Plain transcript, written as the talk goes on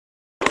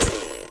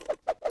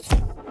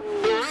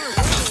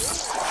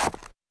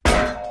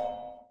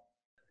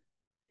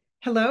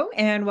Hello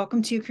and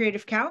welcome to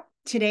Creative Cow.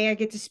 Today I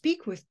get to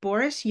speak with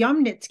Boris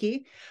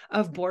Yamnitsky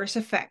of Boris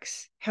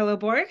FX. Hello,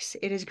 Boris.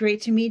 It is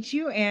great to meet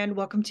you and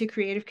welcome to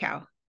Creative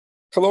Cow.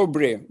 Hello,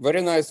 Brie.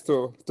 Very nice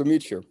to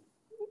meet you.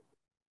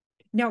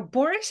 Now,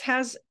 Boris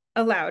has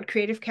allowed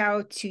Creative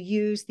Cow to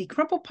use the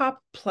CrumplePop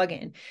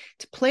plugin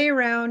to play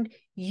around,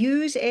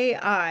 use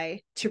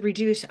AI to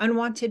reduce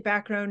unwanted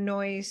background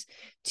noise,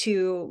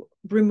 to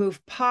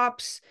remove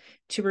pops,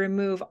 to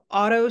remove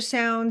auto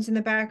sounds in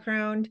the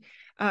background,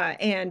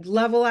 and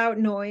level out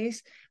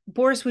noise.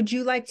 Boris, would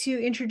you like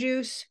to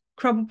introduce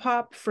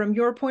CrumplePop from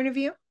your point of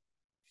view?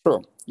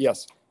 Sure,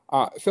 yes.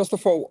 First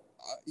of all,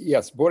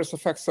 yes, Boris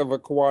FX have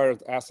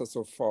acquired assets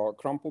of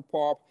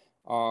CrumplePop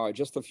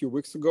just a few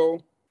weeks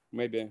ago,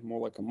 maybe more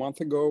like a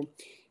month ago,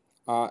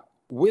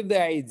 with the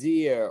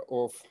idea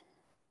of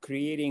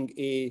creating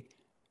a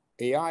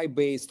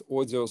AI-based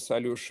audio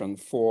solution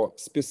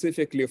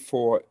specifically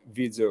for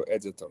video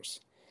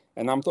editors.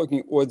 And I'm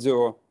talking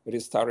audio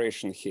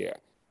restoration here,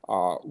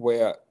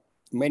 where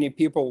many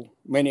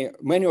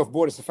of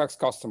Boris FX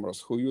customers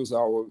who use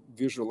our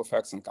visual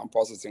effects and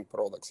compositing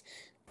products,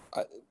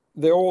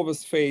 they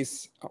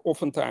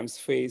oftentimes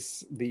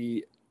face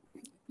the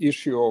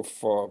issue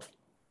of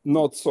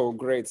not so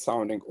great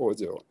sounding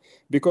audio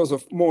because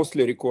of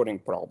mostly recording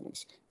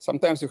problems.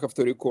 Sometimes you have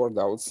to record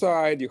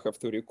outside, you have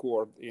to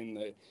record in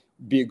a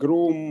big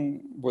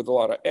room with a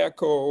lot of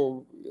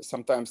echo.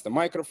 Sometimes the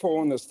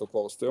microphone is too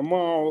close to your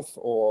mouth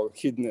or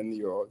hidden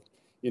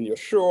in your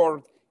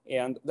shirt.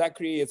 And that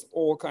creates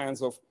all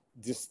kinds of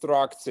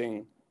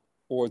distracting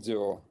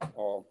audio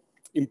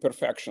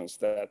imperfections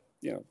that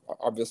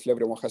obviously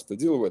everyone has to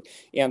deal with.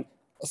 And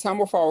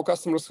some of our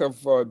customers have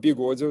big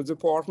audio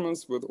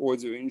departments with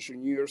audio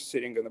engineers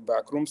sitting in the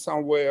back room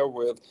somewhere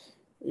with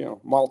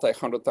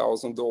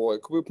multi-$100,000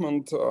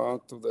 equipment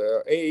to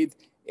their aid,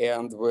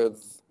 and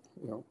with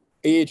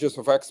ages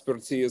of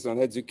expertise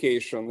and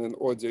education in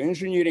audio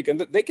engineering,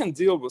 and they can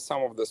deal with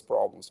some of these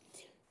problems.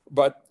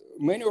 But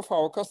many of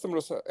our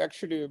customers are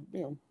actually,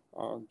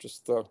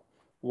 just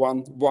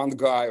one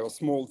guy or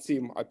small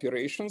team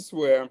operations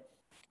where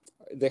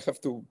they have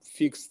to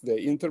fix the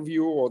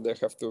interview, or they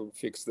have to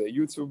fix the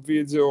YouTube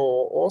video,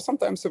 or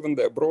sometimes even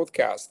the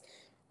broadcast.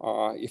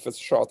 If it's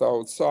shot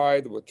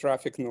outside with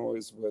traffic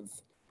noise,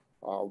 with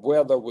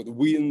weather, with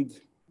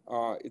wind,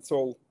 it's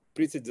all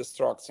pretty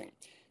distracting.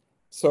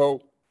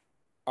 So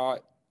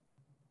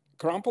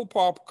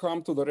CrumplePop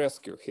come to the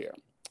rescue here,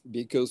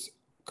 because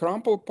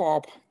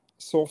CrumplePop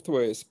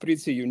software is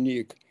pretty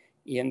unique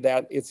in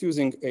that it's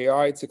using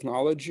AI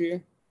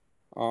technology,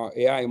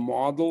 AI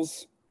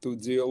models to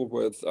deal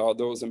with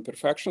those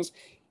imperfections.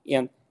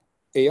 And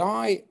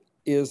AI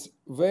is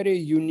very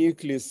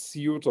uniquely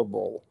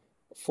suitable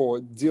for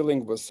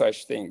dealing with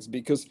such things,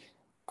 because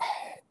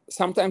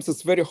sometimes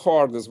it's very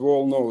hard, as we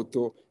all know,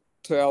 to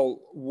tell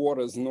what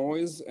is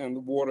noise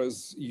and what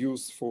is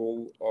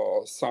useful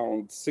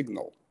sound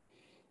signal.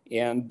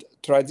 And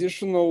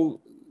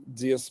traditional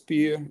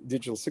DSP,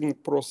 digital signal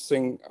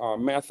processing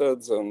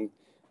methods and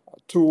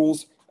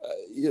tools,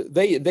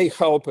 they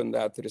help in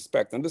that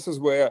respect. And this is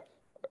where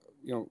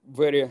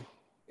very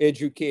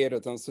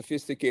educated and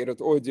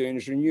sophisticated audio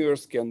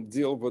engineers can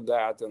deal with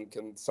that and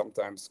can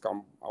sometimes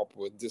come up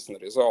with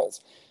decent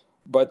results.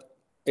 But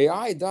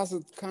AI does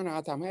it kind of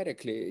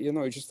automatically.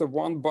 It's just a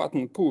one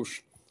button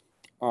push.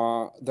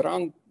 There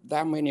aren't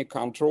that many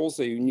controls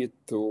that you need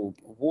to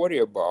worry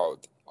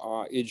about.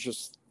 It's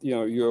just,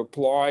 you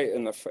apply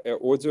an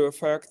audio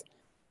effect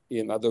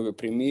in Adobe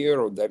Premiere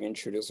or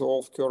DaVinci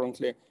Resolve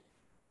currently,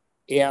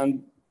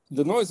 and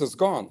the noise is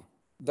gone.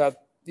 That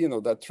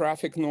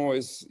traffic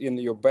noise in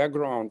your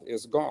background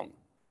is gone,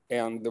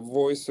 and the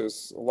voice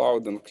is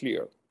loud and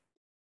clear.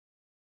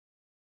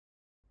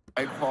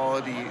 High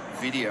quality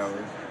video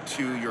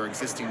to your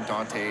existing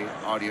Dante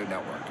audio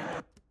network.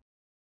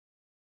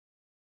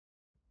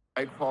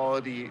 High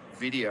quality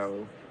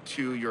video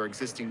to your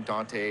existing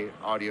Dante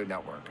audio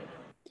network.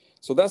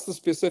 So that's the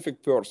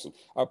specific purpose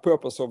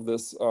of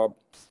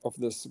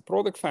this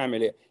product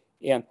family.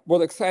 And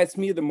what excites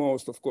me the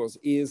most, of course,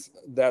 is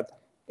that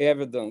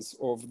evidence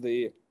of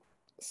the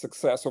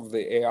success of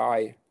the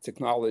AI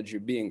technology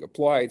being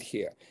applied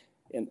here.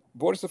 And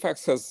Boris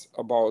FX has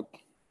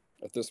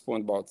at this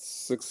point, about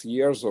 6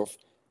 years of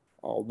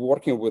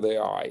working with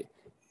AI.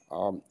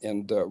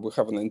 And we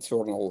have an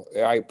internal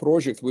AI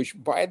project, which,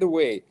 by the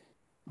way,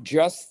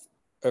 just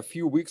a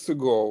few weeks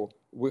ago,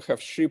 we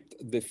have shipped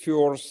the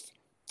first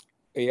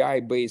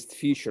AI-based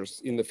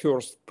features in the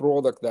first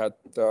product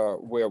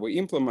where we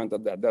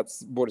implemented that.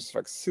 That's Boris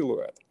FX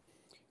Silhouette.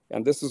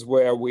 And this is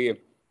where we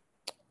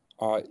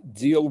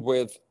deal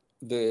with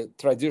the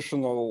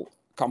traditional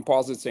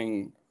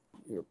compositing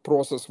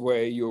process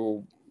where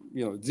you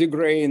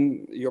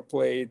degrain your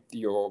plate,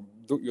 you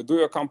do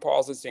your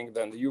compositing,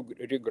 then you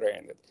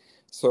regrain it.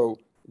 So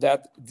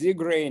that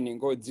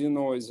degraining or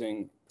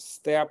denoising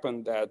step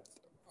in that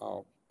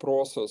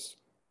process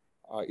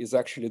is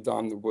actually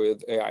done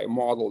with AI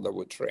model that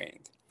we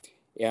trained.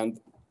 And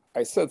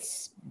I said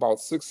about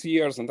 6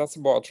 years, and that's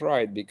about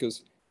right,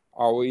 because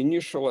our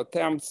initial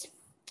attempts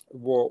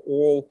were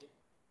all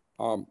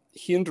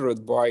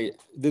hindered by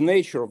the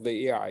nature of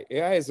the AI.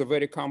 AI is a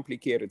very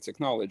complicated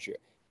technology.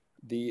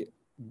 The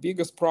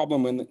biggest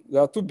problem, and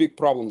there are two big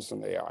problems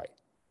in AI.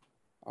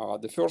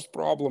 The first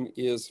problem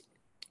is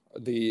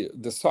the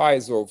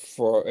size of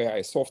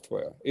AI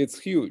software. It's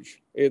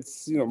huge.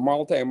 It's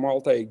multi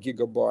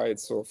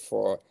gigabytes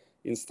of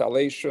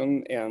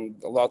installation and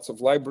lots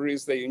of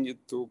libraries that you need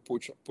to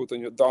put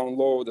on your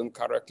download and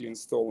correctly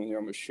install on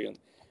your machine.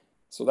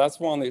 So that's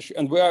one issue.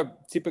 And we are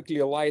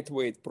typically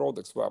lightweight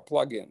products. We are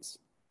plugins.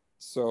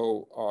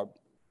 So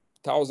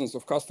thousands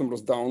of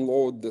customers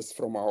download this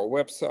from our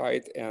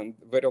website, and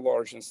very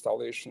large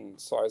installation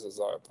sizes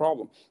are a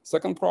problem.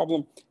 Second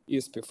problem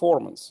is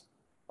performance.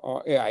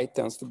 AI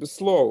tends to be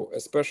slow,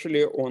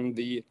 especially on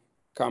the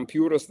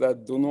computers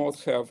that do not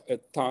have a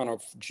ton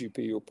of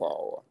GPU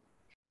power.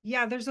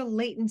 Yeah, there's a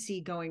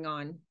latency going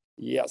on.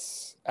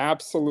 Yes,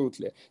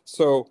 absolutely.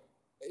 So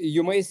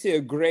you may see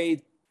a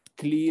great,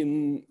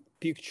 clean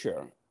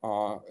picture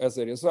as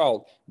a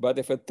result, but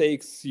if it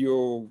takes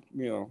you,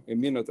 a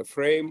minute a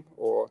frame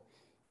or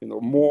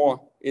more,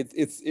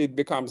 it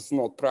becomes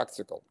not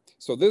practical.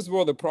 So these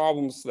were the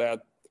problems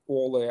that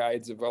all AI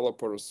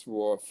developers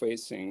were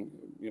facing,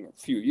 a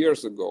few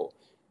years ago,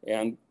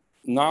 and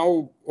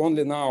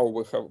only now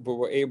we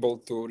were able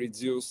to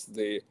reduce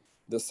the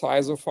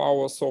size of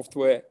our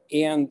software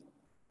and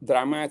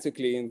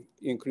dramatically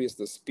increase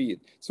the speed.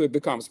 So it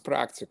becomes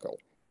practical.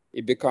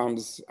 It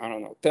becomes,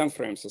 10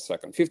 frames a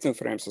second, 15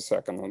 frames a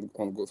second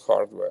on good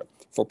hardware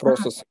for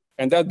processing,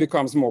 and that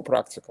becomes more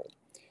practical.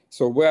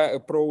 So we're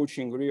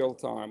approaching real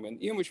time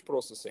and image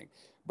processing.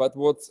 But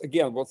what's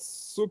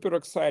super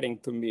exciting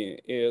to me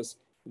is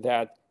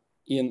that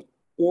in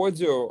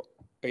audio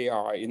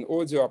AI, in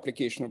audio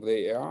application of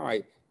the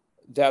AI,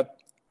 that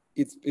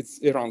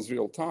it runs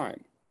real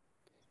time.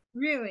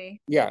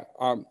 Really? Yeah,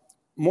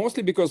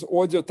 mostly because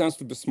audio tends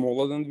to be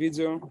smaller than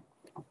video.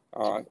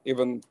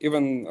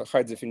 Even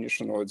high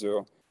definition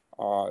audio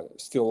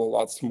still a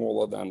lot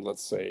smaller than,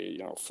 let's say,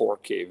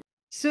 4K.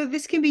 So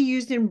this can be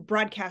used in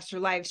broadcast or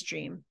live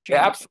stream? It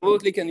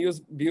absolutely can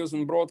be used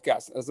in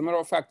broadcast. As a matter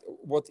of fact,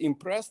 what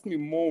impressed me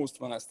most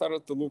when I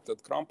started to look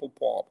at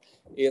CrumplePop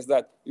is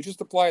that you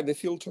just apply the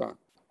filter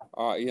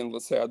in,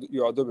 let's say,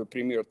 your Adobe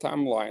Premiere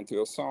timeline to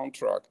your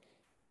soundtrack,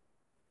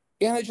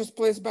 and it just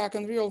plays back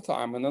in real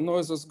time, and the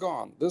noise is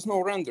gone. There's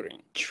no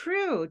rendering.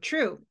 True.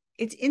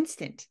 It's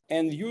instant.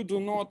 And you do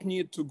not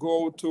need to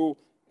go to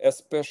a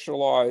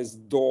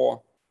specialized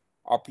DAW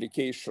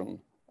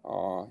application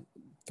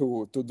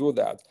to do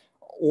that.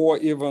 Or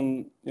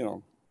even,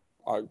 you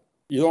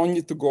don't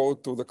need to go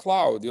to the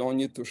cloud. You don't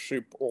need to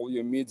ship all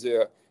your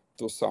media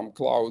to some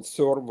cloud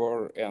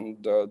server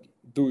and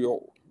do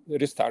your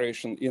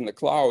restoration in the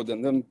cloud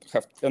and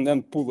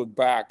then pull it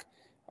back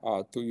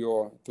to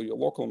your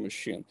local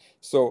machine.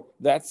 So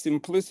that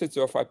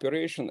simplicity of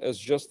operation is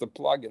just a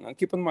plugin. And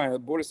keep in mind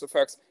that Boris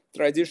FX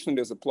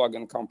traditionally is a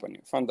plugin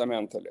company,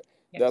 fundamentally.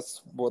 Yes.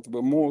 That's what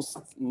we're most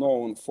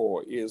known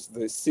for, is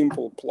the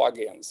simple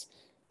plugins.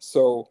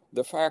 So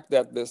the fact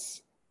that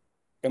this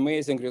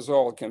amazing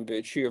result can be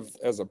achieved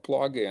as a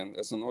plugin,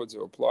 as an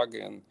audio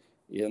plugin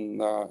in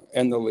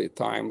NLE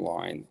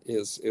timeline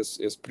is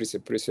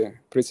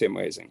pretty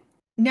amazing.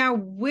 Now,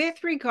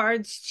 with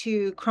regards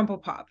to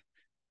CrumplePop,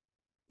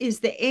 is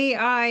the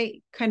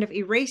AI kind of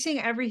erasing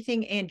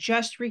everything and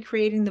just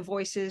recreating the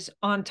voices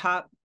on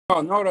top?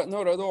 No,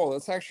 not at all.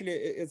 It's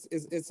actually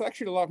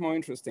a lot more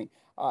interesting.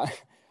 What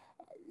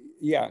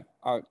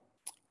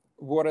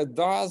it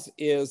does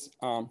is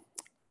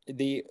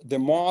the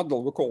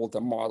model, we call it a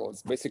model.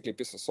 It's basically a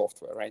piece of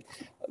software, right?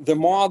 The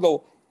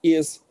model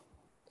is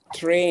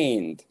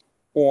trained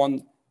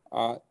on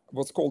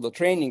what's called a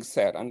training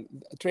set, and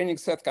a training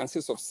set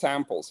consists of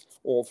samples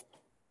of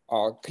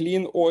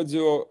clean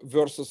audio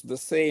versus the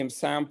same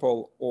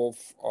sample of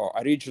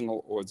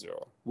original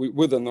audio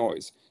with the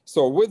noise.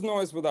 So with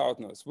noise, without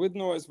noise, with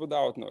noise,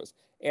 without noise.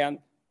 And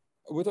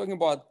we're talking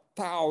about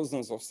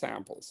thousands of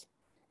samples.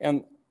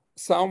 And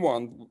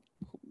someone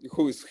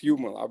who is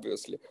human,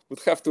 obviously, would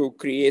have to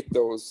create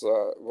those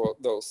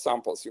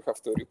samples. You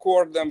have to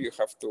record them, you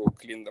have to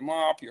clean them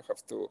up, you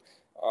have to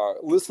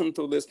listen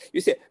to this. You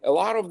see, a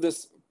lot of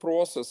this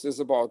process is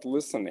about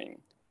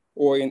listening.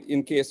 Or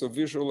in case of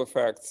visual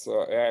effects,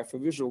 AI for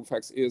visual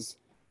effects is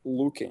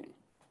looking.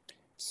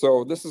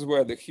 So this is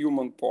where the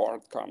human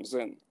part comes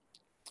in.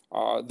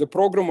 The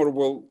programmer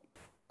will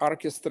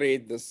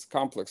orchestrate this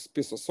complex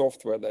piece of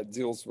software that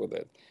deals with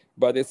it,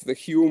 but it's the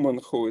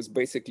human who is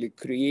basically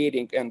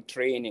creating and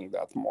training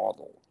that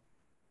model.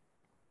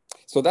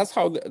 So that's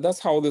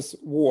how this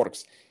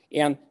works.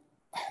 And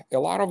a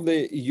lot of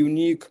the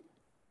unique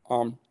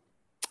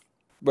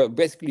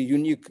basically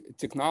unique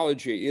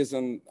technology is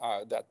in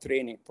that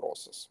training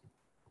process.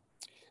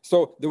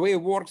 So the way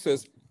it works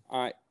is,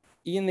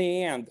 in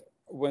the end,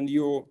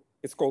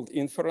 it's called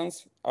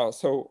inference.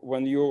 So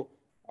when you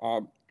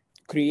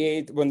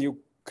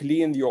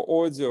clean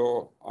your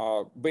audio,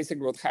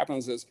 basically what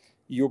happens is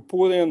you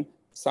put in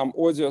some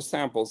audio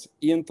samples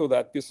into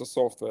that piece of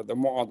software, the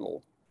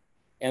model,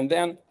 and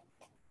then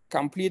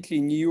completely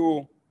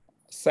new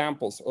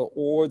samples or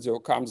audio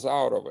comes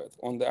out of it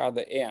on the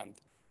other end,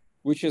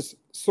 which is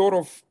sort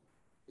of,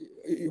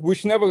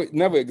 which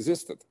never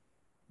existed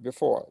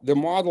before. The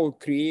model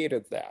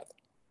created that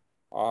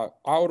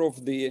out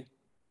of the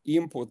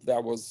input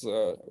that was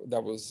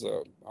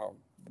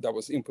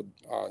input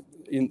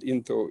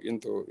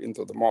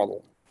into the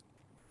model.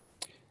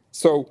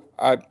 So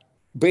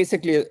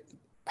basically,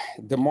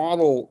 the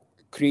model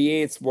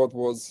creates what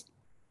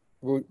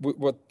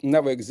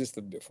never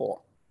existed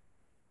before.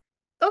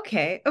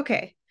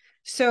 Okay.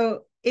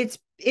 So it's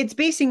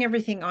basing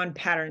everything on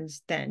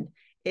patterns then.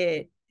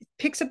 It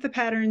picks up the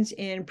patterns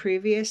in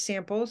previous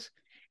samples,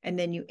 and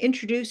then you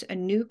introduce a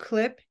new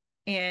clip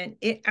and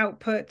it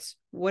outputs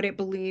what it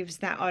believes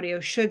that audio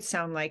should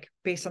sound like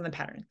based on the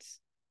patterns.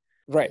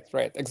 Right,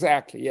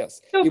 exactly,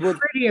 yes. So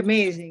pretty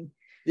amazing.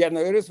 Yeah,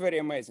 no, it is very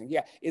amazing.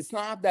 Yeah, it's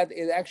not that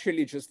it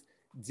actually just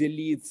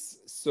deletes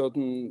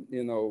certain,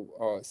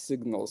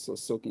 signals or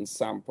certain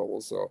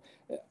samples, or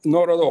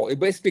not at all. It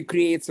basically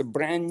creates a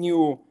brand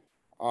new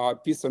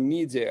piece of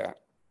media,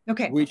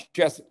 which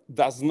just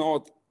does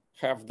not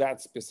have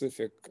that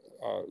specific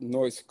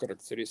noise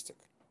characteristic.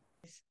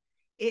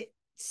 It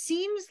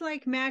seems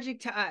like magic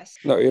to us.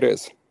 No, it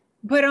is.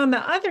 But on the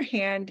other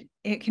hand,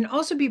 it can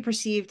also be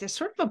perceived as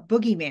sort of a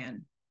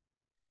boogeyman.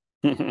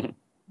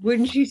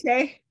 Wouldn't you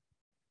say?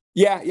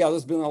 Yeah,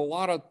 there's been a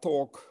lot of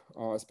talk,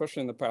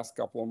 especially in the past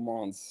couple of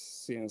months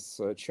since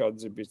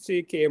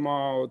ChatGPT came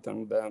out,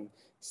 and then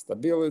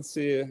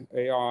stability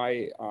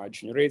AI,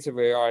 generative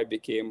AI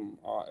became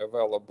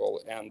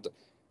available. And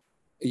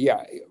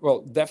yeah,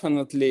 well,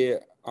 definitely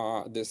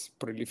this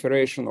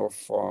proliferation of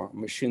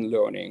machine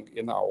learning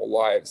in our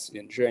lives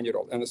in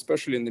general, and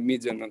especially in the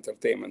media and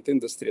entertainment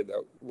industry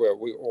where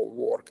we all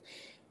work,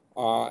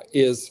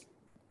 is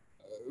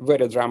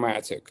very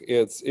dramatic.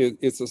 It's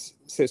a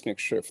seismic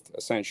shift,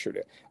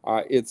 essentially.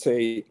 It's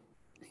a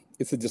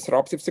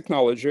disruptive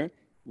technology,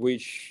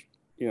 which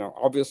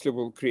obviously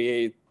will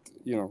create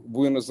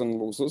winners and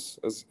losers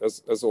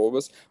as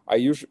always.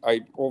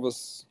 I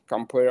always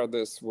compare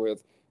this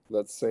with,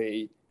 let's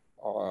say,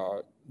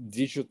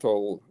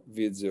 digital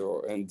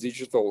video and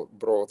digital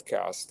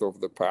broadcast of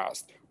the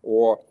past,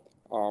 or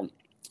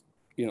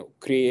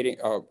creating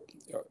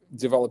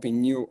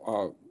developing new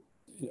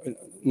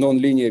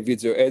non-linear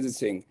video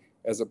editing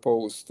as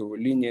opposed to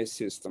linear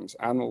systems,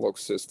 analog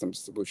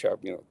systems, which are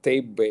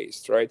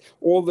tape-based, right?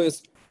 All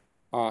these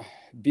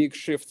big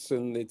shifts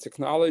in the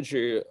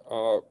technology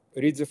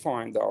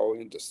redefined our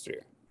industry.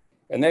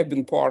 And I've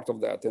been part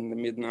of that. In the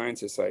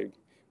mid-90s, I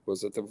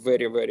was at a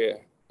very, very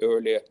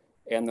early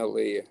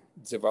NLE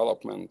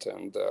development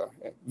and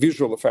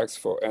visual effects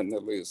for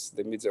NLEs,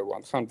 the Media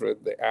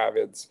 100, the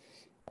Avids,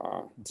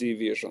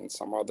 D-Vision,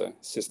 some other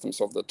systems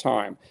of the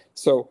time.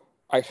 So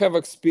I have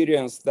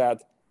experienced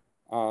that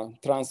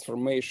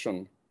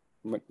transformation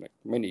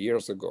many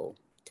years ago,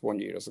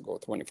 20 years ago,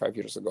 25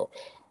 years ago.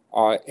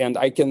 And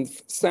I can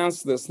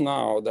sense this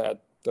now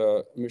that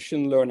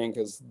machine learning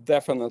is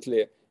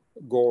definitely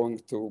going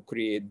to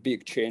create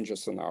big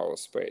changes in our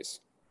space.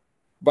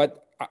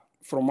 But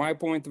from my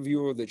point of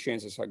view, the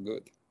changes are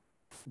good.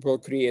 We'll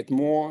create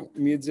more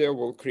media,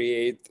 we'll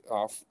create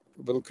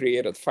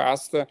it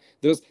faster.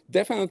 There's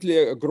definitely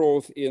a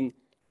growth in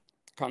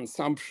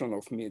consumption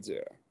of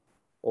media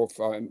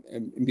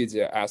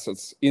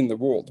assets in the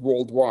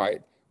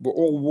worldwide. We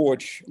all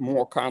watch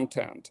more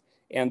content,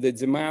 and the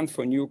demand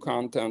for new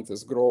content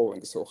is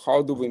growing. So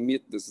how do we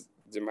meet this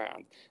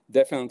demand?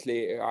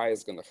 Definitely AI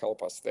is going to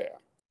help us there.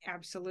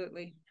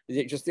 Absolutely.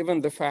 Just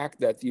even the fact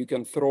that you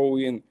can throw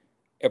in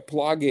a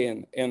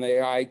plugin and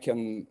AI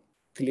can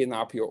clean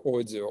up your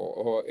audio,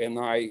 or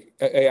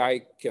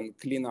AI can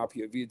clean up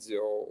your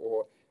video,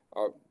 or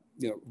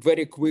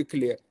very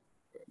quickly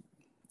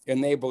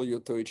enable you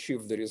to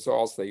achieve the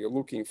results that you're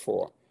looking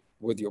for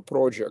with your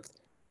project.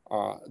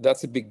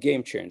 That's a big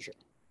game changer.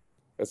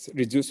 It's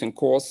reducing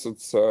costs.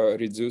 It's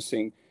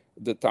reducing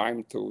the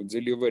time to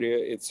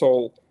delivery. It's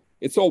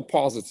all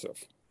positive.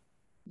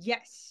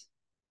 Yes.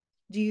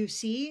 Do you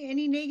see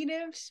any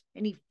negatives?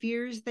 Any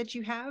fears that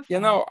you have?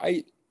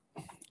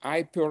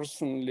 I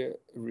personally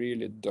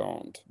really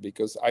don't,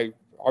 because I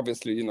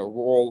obviously we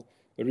all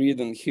read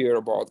and hear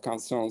about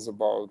concerns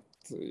about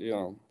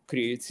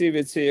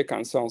creativity,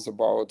 concerns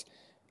about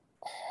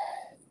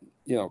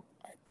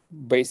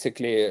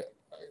basically.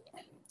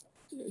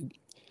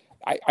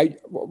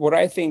 What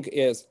I think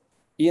is,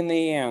 in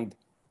the end,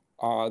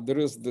 there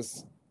is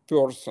this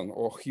person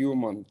or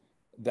human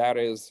that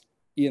is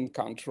in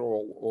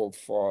control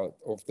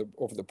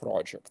of the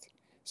project.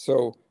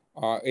 So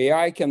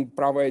AI can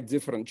provide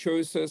different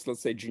choices.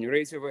 Let's say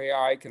generative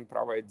AI can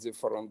provide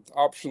different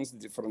options,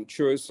 different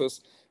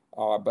choices,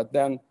 but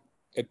then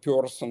a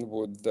person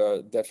would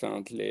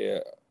definitely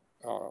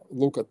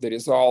look at the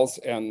results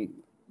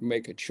and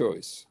make a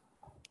choose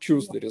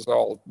the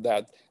result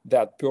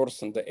that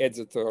person, the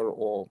editor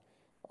or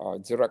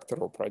director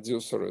or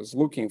producer, is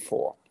looking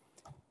for.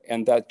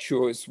 And that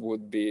choice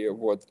would be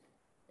what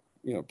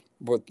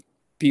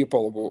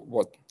people,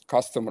 what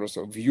customers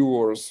or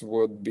viewers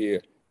would be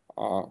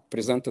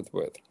presented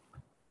with.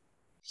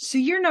 So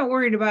you're not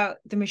worried about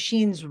the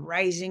machines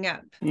rising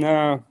up?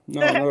 No,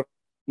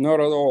 not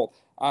at all.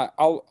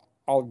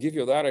 I'll give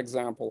you that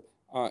example.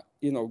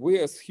 We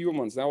as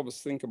humans, I always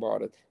think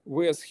about it.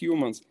 We as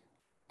humans,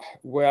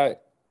 when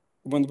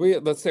we,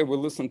 let's say, we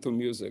listen to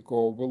music,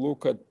 or we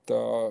look at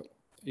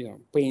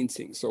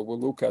paintings, or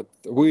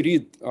we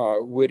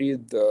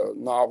read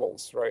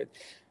novels, right?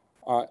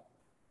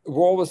 We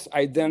always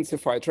try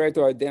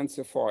to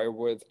identify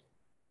with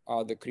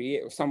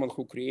someone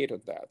who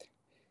created that,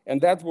 and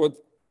that would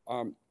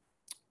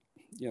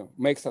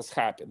makes us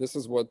happy. This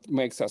is what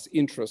makes us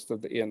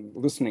interested in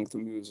listening to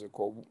music,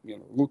 or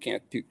looking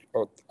at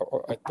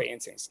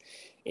paintings.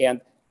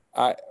 And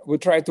we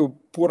try to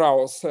put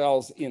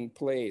ourselves in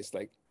place,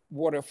 like,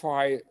 what if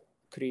I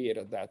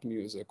created that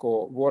music,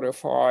 or what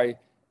if I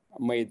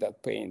made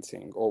that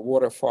painting, or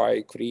what if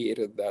I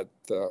created that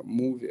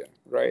movie,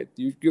 right?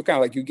 You kind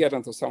of like, you get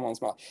into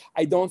someone's mouth.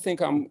 I don't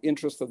think I'm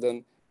interested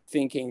in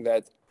thinking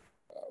that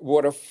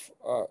what if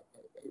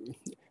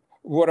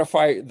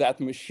that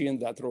machine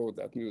that wrote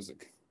that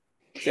music.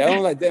 See, I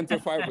don't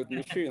identify with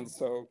machines,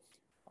 so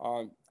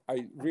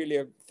I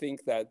really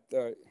think that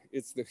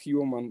it's the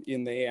human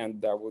in the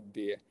end that would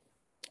be,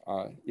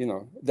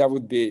 that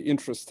would be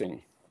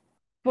interesting.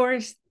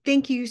 Boris,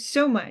 thank you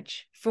so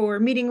much for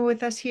meeting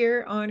with us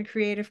here on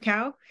Creative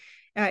Cow.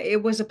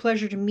 It was a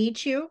pleasure to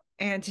meet you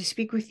and to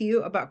speak with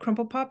you about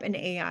CrumplePop and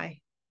AI.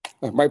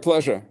 My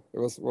pleasure. It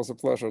was a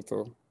pleasure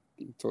to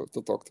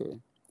talk to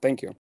you.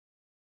 Thank you.